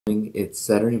It's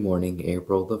Saturday morning,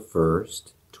 April the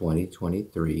 1st,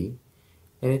 2023,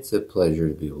 and it's a pleasure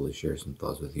to be able to share some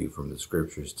thoughts with you from the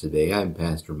scriptures today. I'm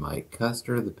Pastor Mike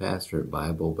Custer, the pastor at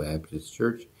Bible Baptist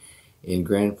Church in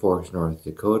Grand Forks, North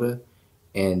Dakota,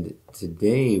 and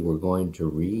today we're going to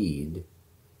read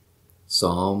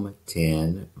Psalm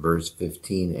 10, verse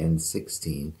 15 and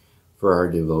 16 for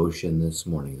our devotion this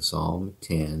morning. Psalm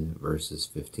 10, verses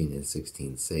 15 and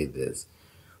 16 say this: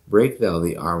 Break thou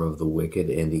the arm of the wicked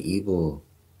and the evil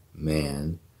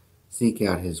man. Seek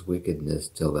out his wickedness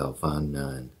till thou find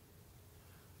none.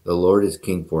 The Lord is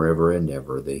king forever and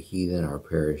ever. The heathen are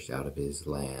perished out of his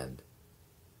land.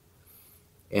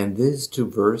 And these two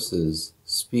verses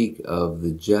speak of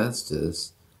the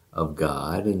justice of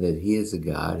God, and that he is a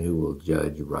God who will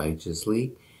judge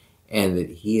righteously, and that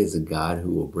he is a God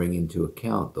who will bring into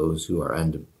account those who are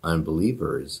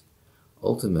unbelievers.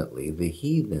 Ultimately, the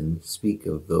heathen speak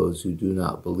of those who do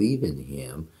not believe in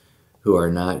him, who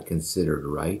are not considered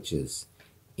righteous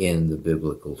in the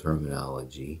biblical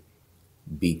terminology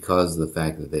because of the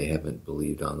fact that they haven't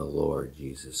believed on the Lord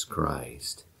Jesus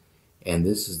Christ. And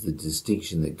this is the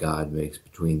distinction that God makes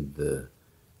between the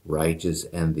righteous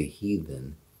and the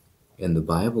heathen. And the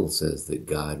Bible says that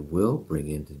God will bring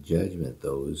into judgment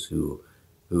those who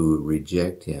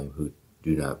reject him, who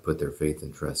do not put their faith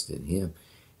and trust in him.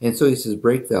 And so he says,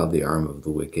 break thou the arm of the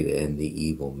wicked and the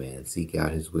evil man. Seek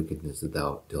out his wickedness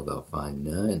till thou find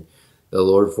none. The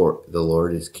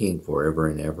Lord is king forever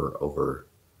and ever over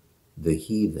the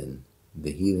heathen.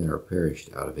 The heathen are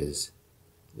perished out of his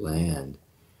land.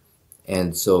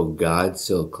 And so God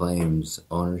still claims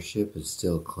ownership and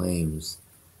still claims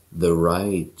the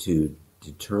right to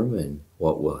determine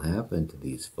what will happen to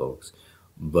these folks.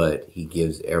 But he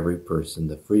gives every person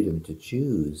the freedom to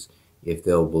choose if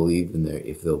they'll believe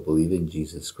in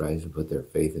Jesus Christ and put their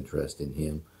faith and trust in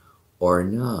him or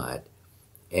not.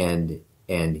 And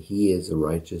he is a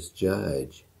righteous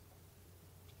judge.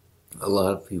 A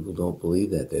lot of people don't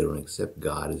believe that. They don't accept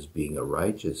God as being a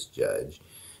righteous judge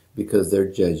because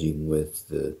they're judging with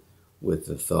the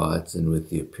thoughts and with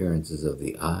the appearances of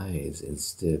the eyes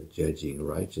instead of judging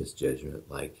righteous judgment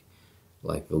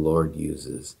like the Lord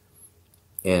uses.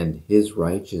 And his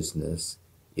righteousness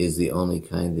is the only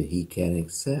kind that he can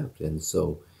accept. And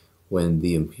so when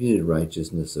the imputed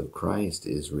righteousness of Christ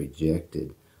is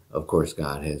rejected, of course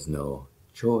God has no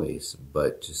choice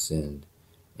but to send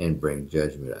and bring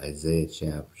judgment. Isaiah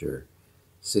chapter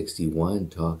 61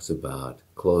 talks about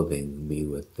clothing me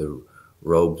with the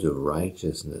robes of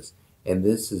righteousness. And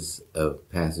this is a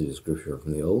passage of scripture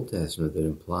from the Old Testament that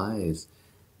implies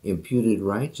imputed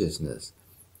righteousness.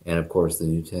 And of course the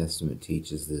New Testament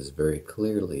teaches this very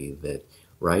clearly, that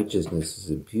righteousness is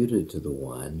imputed to the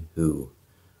one who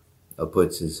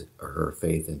puts his or her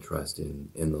faith and trust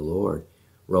in the Lord.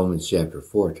 Romans chapter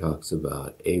 4 talks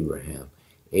about Abraham.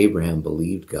 Abraham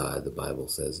believed God, the Bible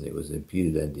says, and it was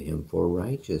imputed unto him for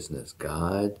righteousness.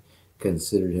 God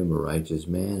considered him a righteous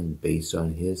man based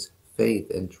on his faith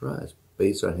and trust,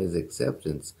 based on his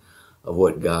acceptance of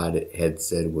what God had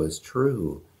said was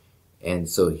true. And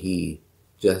so he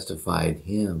justified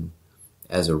him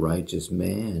as a righteous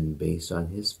man based on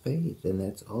his faith. And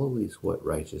that's always what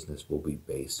righteousness will be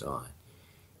based on.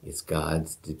 It's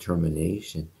God's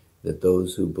determination that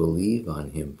those who believe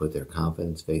on him, put their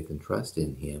confidence, faith, and trust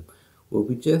in him, will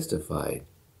be justified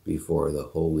before the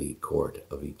holy court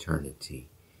of eternity,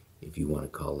 if you want to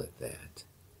call it that.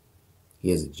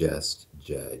 He is a just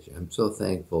judge. I'm so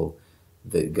thankful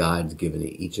that God's given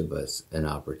each of us an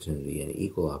opportunity, an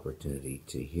equal opportunity,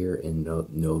 to hear and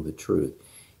know the truth.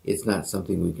 It's not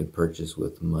something we can purchase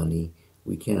with money.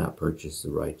 We cannot purchase the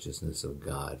righteousness of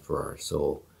God for our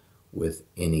soul with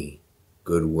any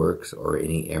good works or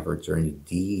any efforts or any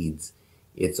deeds.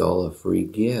 It's all a free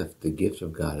gift. The gift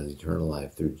of God is eternal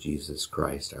life through Jesus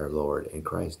Christ our Lord, and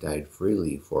Christ died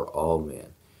freely for all men.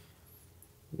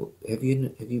 Have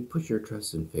you put your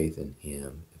trust and faith in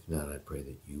him? If not, I pray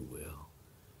that you will.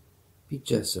 Be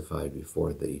justified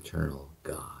before the eternal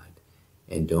God,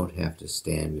 and don't have to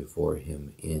stand before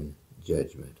him in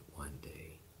judgment one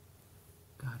day.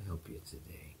 God help you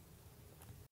today.